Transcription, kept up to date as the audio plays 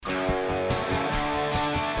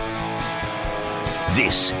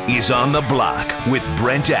This is On the Block with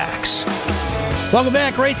Brent Axe. Welcome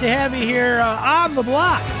back. Great to have you here on the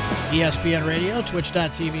block. ESPN Radio,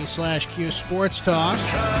 twitch.tv/Q Sports Talk.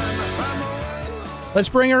 Let's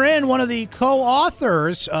bring her in, one of the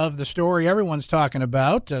co-authors of the story everyone's talking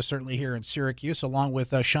about, certainly here in Syracuse, along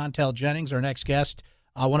with Chantel Jennings, our next guest,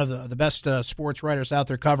 one of the best sports writers out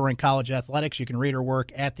there covering college athletics. You can read her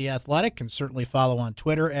work at The Athletic and certainly follow on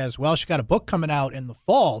Twitter as well. She's got a book coming out in the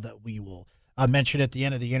fall that we will mention at the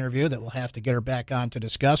end of the interview that we'll have to get her back on to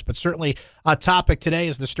discuss. But certainly a topic today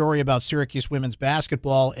is the story about Syracuse women's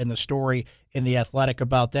basketball and the story in The Athletic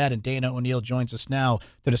about that. And Dana O'Neill joins us now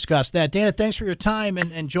to discuss that. Dana, thanks for your time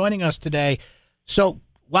and joining us today. So,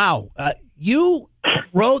 wow, you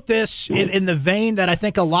wrote this in the vein that I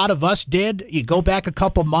think a lot of us did. You go back a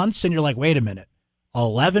couple months and you're like, wait a minute,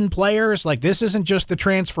 11 players? Like, this isn't just the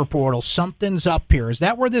transfer portal. Something's up here. Is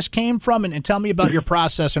that where this came from? And tell me about your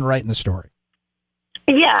process in writing the story.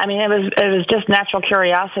 Yeah, I mean, it was just natural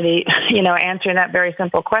curiosity, answering that very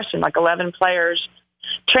simple question, like 11 players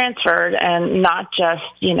transferred, and not just,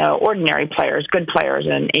 ordinary players, good players,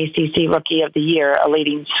 an ACC Rookie of the Year, a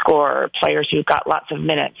leading scorer, players who got lots of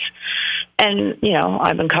minutes. And,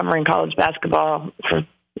 I've been covering college basketball for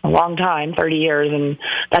a long time, 30 years, and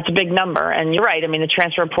that's a big number. And you're right. I mean, the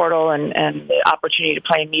transfer portal and the opportunity to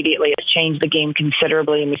play immediately has changed the game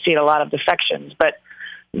considerably, and we see a lot of defections. But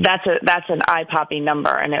that's an eye-popping number,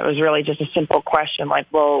 and it was really just a simple question, like,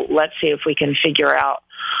 well, let's see if we can figure out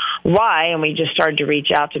why. And we just started to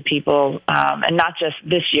reach out to people, and not just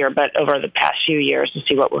this year, but over the past few years to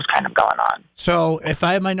see what was kind of going on. So if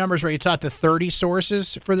I have my numbers right, you talked to 30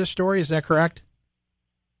 sources for this story, is that correct?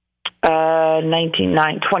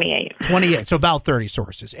 28. 28, so about 30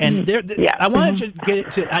 sources. And yeah. I wanted to get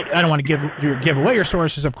into, I don't want to give away your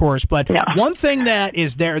sources, of course, but no. One thing that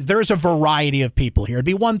is there's a variety of people here. It'd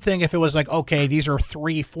be one thing if it was like, okay, these are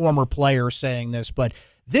 3 former players saying this, but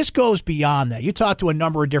this goes beyond that. You talked to a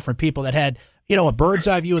number of different people that had, a bird's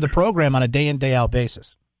eye view of the program on a day in, day out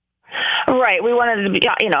basis. Right. We wanted to be,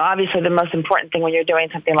 obviously the most important thing when you're doing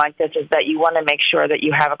something like this is that you want to make sure that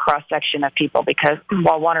you have a cross-section of people, because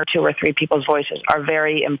while 1 or 2 or 3 people's voices are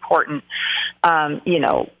very important,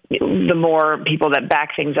 the more people that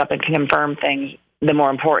back things up and can confirm things, the more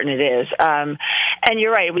important it is. And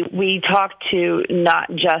you're right. We talked to not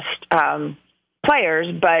just players,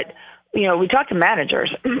 but we talked to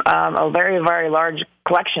managers, a very, very large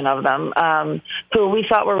collection of them, who we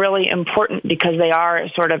thought were really important because they are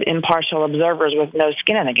sort of impartial observers with no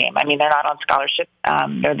skin in the game. I mean, they're not on scholarship.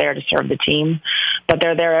 They're there to serve the team, but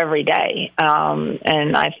they're there every day.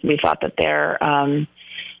 And we thought that their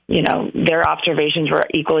observations were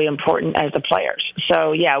equally important as the players.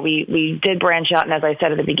 So, yeah, we did branch out. And as I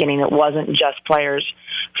said at the beginning, it wasn't just players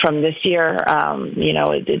from this year.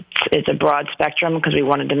 It's a broad spectrum because we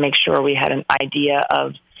wanted to make sure we had an idea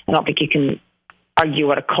of, I don't think you can argue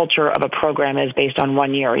what a culture of a program is based on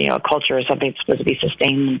 1 year. A culture is something that's supposed to be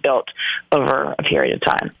sustained and built over a period of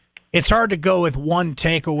time. It's hard to go with one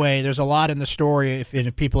takeaway. There's a lot in the story.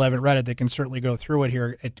 If people haven't read it, they can certainly go through it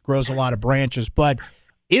here. It grows a lot of branches. But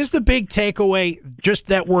is the big takeaway just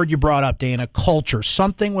that word you brought up, Dana, culture?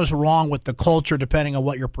 Something was wrong with the culture depending on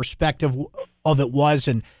what your perspective of it was.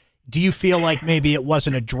 And do you feel like maybe it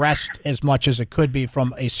wasn't addressed as much as it could be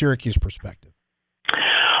from a Syracuse perspective?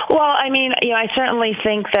 Well, I mean, I certainly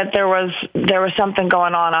think that there was something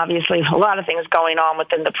going on. Obviously, a lot of things going on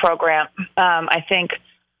within the program. I think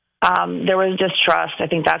there was distrust. I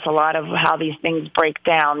think that's a lot of how these things break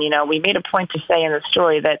down. We made a point to say in the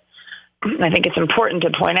story that I think it's important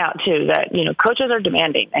to point out, too, that, coaches are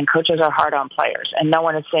demanding and coaches are hard on players. And no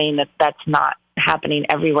one is saying that that's not happening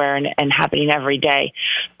everywhere and happening every day.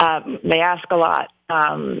 They ask a lot.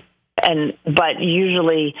 But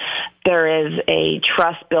usually there is a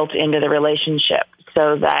trust built into the relationship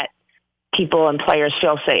so that people and players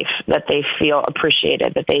feel safe, that they feel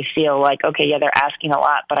appreciated, that they feel like, okay, yeah, they're asking a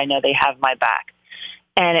lot, but I know they have my back.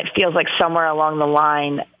 And it feels like somewhere along the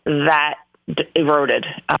line that eroded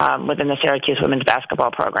within the Syracuse women's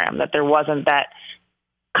basketball program, that there wasn't that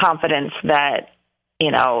confidence that,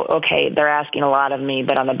 okay, they're asking a lot of me,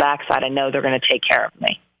 but on the backside, I know they're going to take care of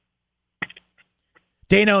me.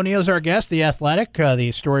 Dana O'Neill is our guest, The Athletic.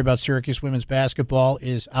 The story about Syracuse women's basketball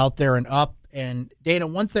is out there and up. And, Dana,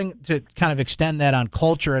 one thing to kind of extend that on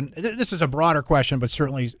culture, and this is a broader question, but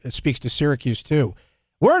certainly it speaks to Syracuse too.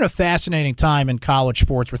 We're in a fascinating time in college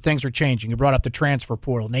sports where things are changing. You brought up the transfer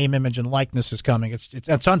portal. Name, image, and likeness is coming.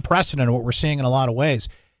 It's unprecedented what we're seeing in a lot of ways.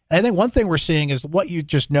 And I think one thing we're seeing is what you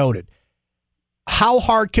just noted. How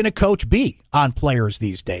hard can a coach be on players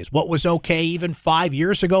these days? What was okay even 5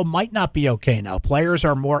 years ago might not be okay now. Players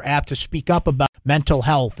are more apt to speak up about, mental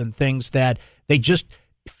health and things that they just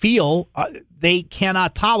feel they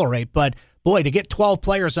cannot tolerate. But boy, to get 12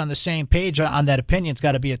 players on the same page on that opinion's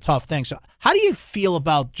got to be a tough thing. So how do you feel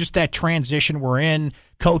about just that transition we're in?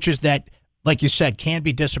 Coaches that, like you said, can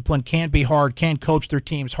be disciplined, can be hard, can coach their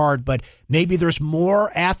teams hard, but maybe there's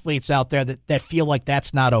more athletes out there that feel like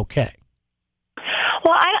that's not okay.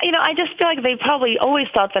 Well, I just feel like they probably always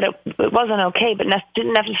thought that it wasn't okay, but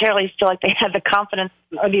didn't necessarily feel like they had the confidence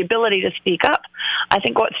or the ability to speak up. I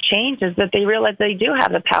think what's changed is that they realize they do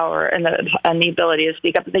have the power and the ability to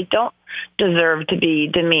speak up, but they don't deserve to be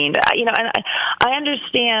demeaned. And I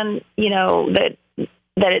understand,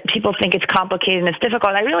 that people think it's complicated and it's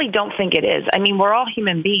difficult. I really don't think it is. I mean, we're all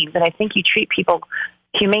human beings, and I think you treat people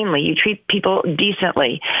humanely. You treat people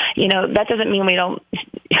decently. That doesn't mean we don't,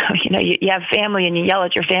 you have family and you yell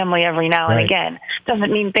at your family every now and again.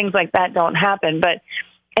 Doesn't mean things like that don't happen. But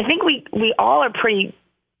I think we all are pretty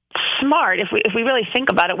smart if we really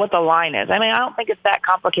think about it, what the line is. I mean, I don't think it's that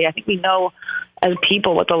complicated. I think we know as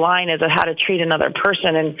people what the line is of how to treat another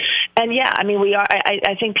person. And yeah, I mean, we are,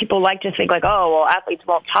 I think people like to think like, oh, well, athletes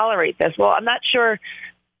won't tolerate this. Well, I'm not sure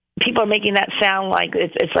people are making that sound like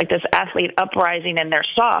it's like this athlete uprising and they're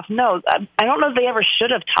soft. No, I don't know if they ever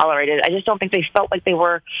should have tolerated it. I just don't think they felt like they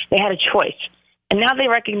had a choice. And now they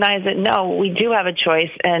recognize that, no, we do have a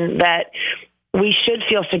choice and that we should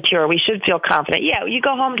feel secure. We should feel confident. Yeah, you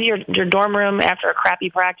go home to your dorm room after a crappy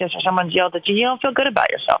practice or someone's yelled at you, you don't feel good about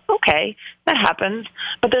yourself. Okay, that happens.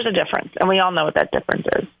 But there's a difference, and we all know what that difference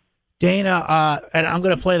is. Dana, and I'm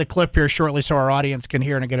going to play the clip here shortly so our audience can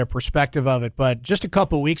hear and get a perspective of it, but just a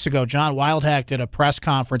couple of weeks ago, John Wildhack did a press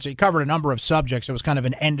conference. He covered a number of subjects. It was kind of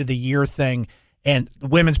an end-of-the-year thing, and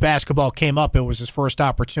women's basketball came up. It was his first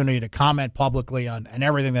opportunity to comment publicly on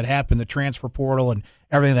everything that happened, the transfer portal and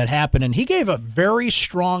everything that happened, and he gave a very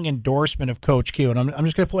strong endorsement of Coach Q, and I'm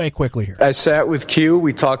just going to play it quickly here. I sat with Q.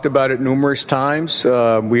 We talked about it numerous times.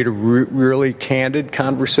 We had really candid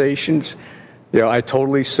conversations. I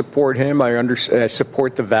totally support him. I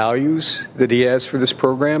support the values that he has for this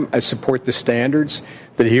program. I support the standards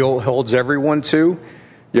that he holds everyone to.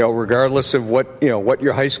 Regardless of what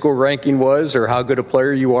your high school ranking was or how good a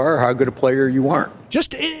player you are or how good a player you aren't.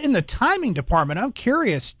 Just in the timing department, I'm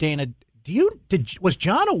curious, Dana, was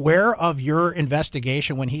John aware of your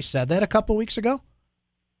investigation when he said that a couple weeks ago?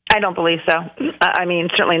 I don't believe so. I mean,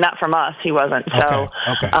 certainly not from us. He wasn't. So,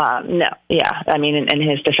 okay. No. Yeah. I mean, in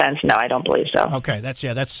his defense, no, I don't believe so. Okay.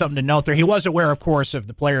 That's something to note there. He was aware, of course, of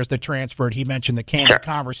the players that transferred. He mentioned the candid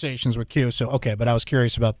conversations with Q. So, okay. But I was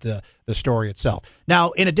curious about the story itself.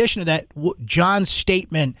 Now, in addition to that, John's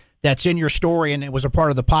statement that's in your story, and it was a part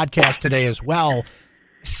of the podcast today as well,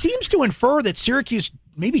 seems to infer that Syracuse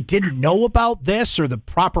maybe didn't know about this or the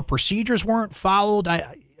proper procedures weren't followed.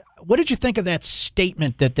 What did you think of that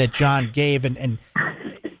statement that John gave? And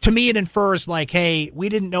to me, it infers like, hey, we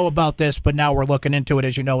didn't know about this, but now we're looking into it.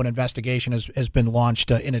 As you know, an investigation has been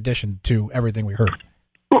launched in addition to everything we heard.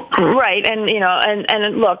 Right. And,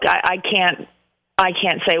 and look, I can't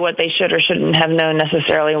say what they should or shouldn't have known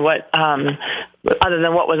necessarily other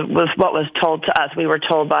than what was told to us. We were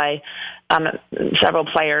told by several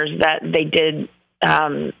players that they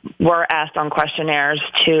were asked on questionnaires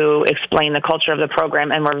to explain the culture of the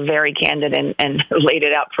program, and were very candid and laid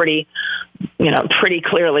it out pretty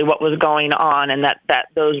clearly what was going on, and that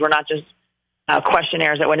those were not just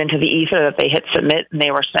questionnaires that went into the ether, that they hit submit and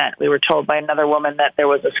they were sent. We were told by another woman that there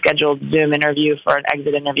was a scheduled Zoom interview for an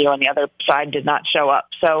exit interview, and the other side did not show up.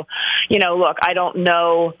 So, look, I don't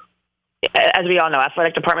know. As we all know,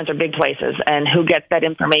 athletic departments are big places, and who gets that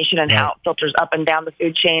information and how it filters up and down the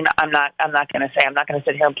food chain, I'm not going to say. I'm not going to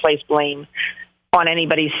sit here and place blame on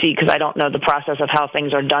anybody's seat because I don't know the process of how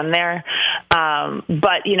things are done there.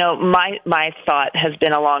 But my thought has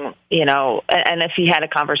been along, and if he had a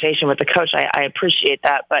conversation with the coach, I appreciate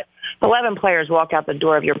that. But 11 players walk out the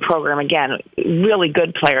door of your program, again, really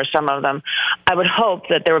good players, some of them. I would hope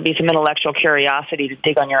that there would be some intellectual curiosity to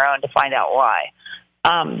dig on your own to find out why.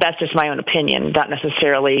 That's just my own opinion, not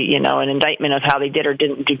necessarily, an indictment of how they did or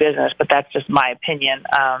didn't do business, but that's just my opinion.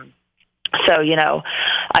 So,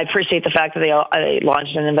 I appreciate the fact that they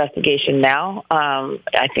launched an investigation now.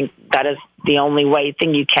 I think that is the only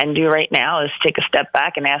thing you can do right now is take a step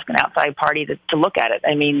back and ask an outside party to look at it.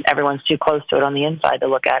 I mean, everyone's too close to it on the inside to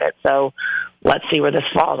look at it. So let's see where this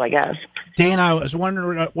falls, I guess. Dana, I was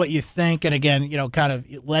wondering what you think, and again, kind of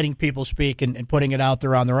letting people speak and putting it out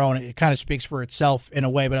there on their own. It kind of speaks for itself in a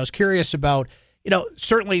way, but I was curious about,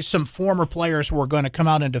 certainly some former players who are going to come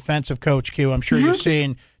out in defense of Coach Q. I'm sure you've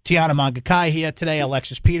seen Tiana Mangakai here today,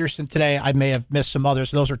 Alexis Peterson today. I may have missed some others.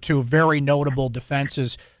 Those are two very notable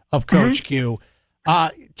defenses of Coach Q.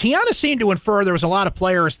 Tiana seemed to infer there was a lot of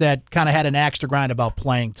players that kind of had an axe to grind about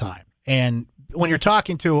playing time. And when you're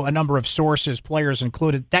talking to a number of sources, players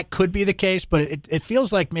included, that could be the case, but it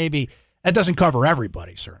feels like maybe that doesn't cover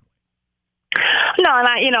everybody, certainly. No, and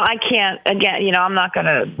I can't, again, I'm not going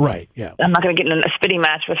to, right, yeah. I'm not going to get in a spitting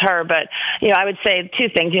match with her, but, I would say two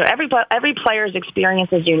things. Every player's experience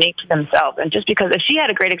is unique to themselves, and just because if she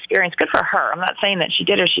had a great experience, good for her. I'm not saying that she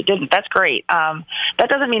did or she didn't. That's great. That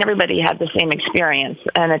doesn't mean everybody had the same experience,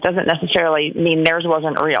 and it doesn't necessarily mean theirs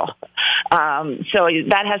wasn't real. So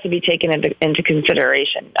that has to be taken into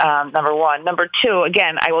consideration, number one. Number two,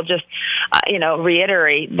 again, I will just,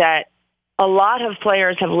 reiterate that a lot of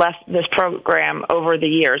players have left this program over the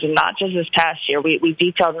years, and not just this past year. We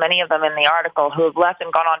detailed many of them in the article who have left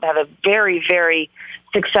and gone on to have a very, very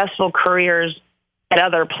successful careers at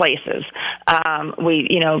other places.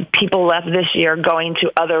 People left this year going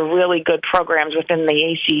to other really good programs within the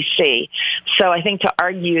ACC. So I think to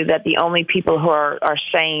argue that the only people who are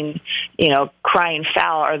saying, crying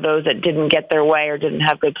foul are those that didn't get their way or didn't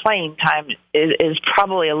have good playing time is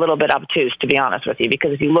probably a little bit obtuse, to be honest with you,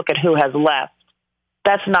 because if you look at who has left,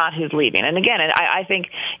 that's not who's leaving. And again, I think,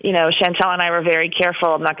 Chantel and I were very careful.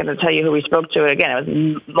 I'm not going to tell you who we spoke to. Again, it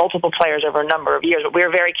was multiple players over a number of years, but we were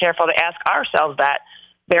very careful to ask ourselves that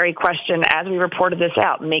very question as we reported this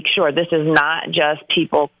out. Make sure this is not just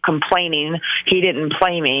people complaining, he didn't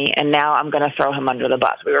play me, and now I'm going to throw him under the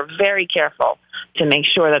bus. We were very careful to make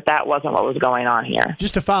sure that wasn't what was going on here.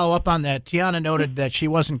 Just to follow up on that, Tiana noted that she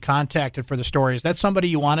wasn't contacted for the story. Is that somebody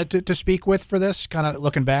you wanted to speak with for this, kind of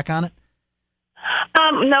looking back on it?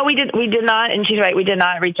 No, we did not, and she's right. We did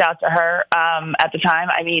not reach out to her at the time.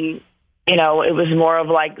 I mean, it was more of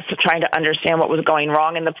like trying to understand what was going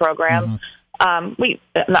wrong in the program. Mm-hmm.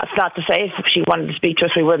 Not to say if she wanted to speak to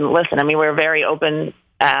us, we wouldn't listen. I mean, we were very open,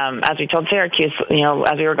 as we told Syracuse,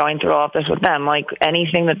 as we were going through all of this with them, like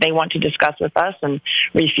anything that they want to discuss with us and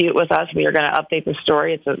refute with us, we are going to update the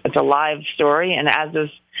story. It's a live story, and as this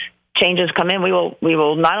changes come in, we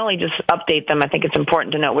will not only just update them. I think it's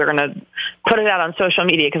important to note we're going to put it out on social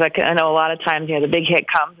media, because I know a lot of times the big hit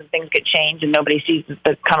comes and things get changed and nobody sees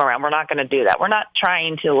the come around. We're not going to do that. We're not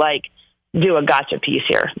trying to do a gotcha piece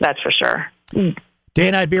here. That's for sure.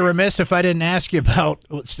 Dana, I'd be remiss if I didn't ask you about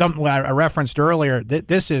something I referenced earlier.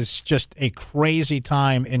 This is just a crazy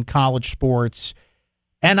time in college sports.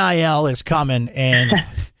 NIL is coming, and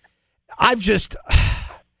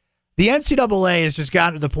the NCAA has just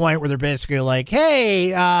gotten to the point where they're basically like,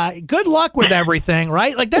 hey, good luck with everything,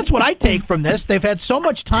 right? Like, that's what I take from this. They've had so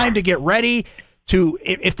much time to get ready to,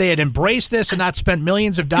 if they had embraced this and not spent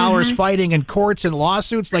millions of dollars fighting in courts and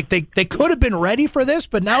lawsuits, like they could have been ready for this,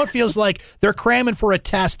 but now it feels like they're cramming for a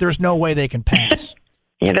test there's no way they can pass.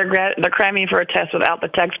 Yeah, they're cramming for a test without the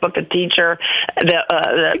textbook, the teacher,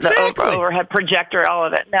 the overhead projector, all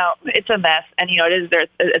of it. No, it's a mess, and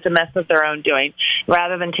it's a mess of their own doing.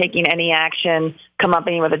 Rather than taking any action, come up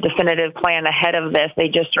with a definitive plan ahead of this, they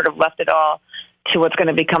just sort of left it all to what's going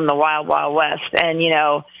to become the wild, wild west. And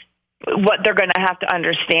what they're going to have to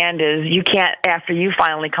understand is you can't, after you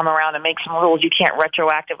finally come around and make some rules, you can't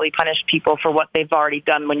retroactively punish people for what they've already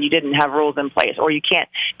done when you didn't have rules in place, or you can't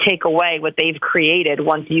take away what they've created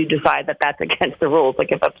once you decide that that's against the rules.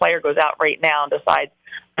 Like if a player goes out right now and decides,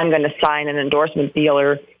 I'm going to sign an endorsement deal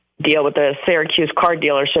with the Syracuse car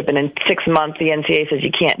dealership, and in 6 months the NCAA says you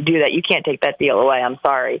can't do that. You can't take that deal away. I'm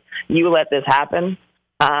sorry. You let this happen.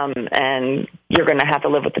 And you're going to have to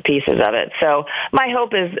live with the pieces of it. So my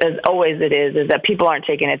hope is, as always it is that people aren't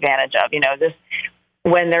taken advantage of. This,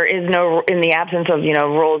 when there is no, in the absence of,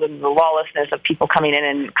 rules and the lawlessness of people coming in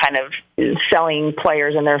and kind of selling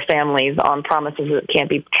players and their families on promises that can't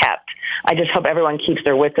be kept. I just hope everyone keeps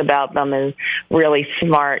their wits about them, is really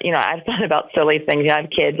smart. I've thought about silly things. I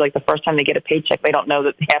have kids, like the first time they get a paycheck, they don't know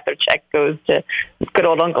that half their check goes to good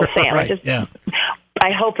old Uncle Sam. Right, yeah.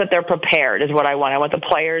 I hope that they're prepared is what I want. I want the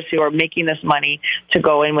players who are making this money to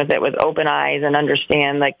go in with it with open eyes and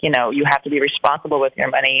understand, you have to be responsible with your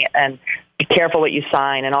money and be careful what you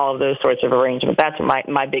sign and all of those sorts of arrangements. That's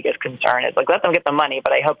my biggest concern is, let them get the money,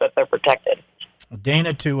 but I hope that they're protected.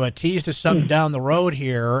 Dana, to tease to something down the road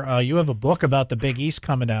here, you have a book about the Big East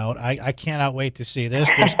coming out. I cannot wait to see this.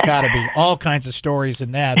 There's got to be all kinds of stories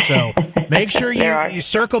in that. So make sure you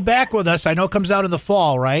circle back with us. I know it comes out in the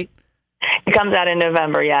fall, right? It comes out in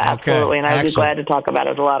November, yeah, absolutely, and I'd be glad to talk about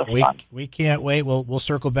it. It was a lot of fun. We can't wait. We'll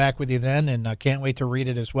circle back with you then, and can't wait to read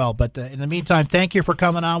it as well. But in the meantime, thank you for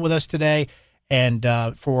coming on with us today and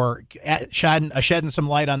for shedding some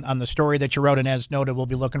light on the story that you wrote. And as noted, we'll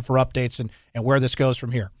be looking for updates and where this goes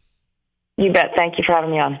from here. You bet. Thank you for having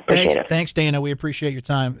me on. Appreciate it. Thanks, Dana. We appreciate your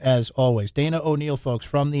time as always. Dana O'Neill, folks,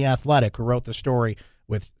 from The Athletic, who wrote the story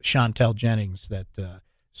with Chantel Jennings that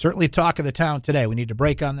certainly talk of the town today. We need to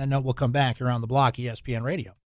break on that note. We'll come back around the block, ESPN Radio.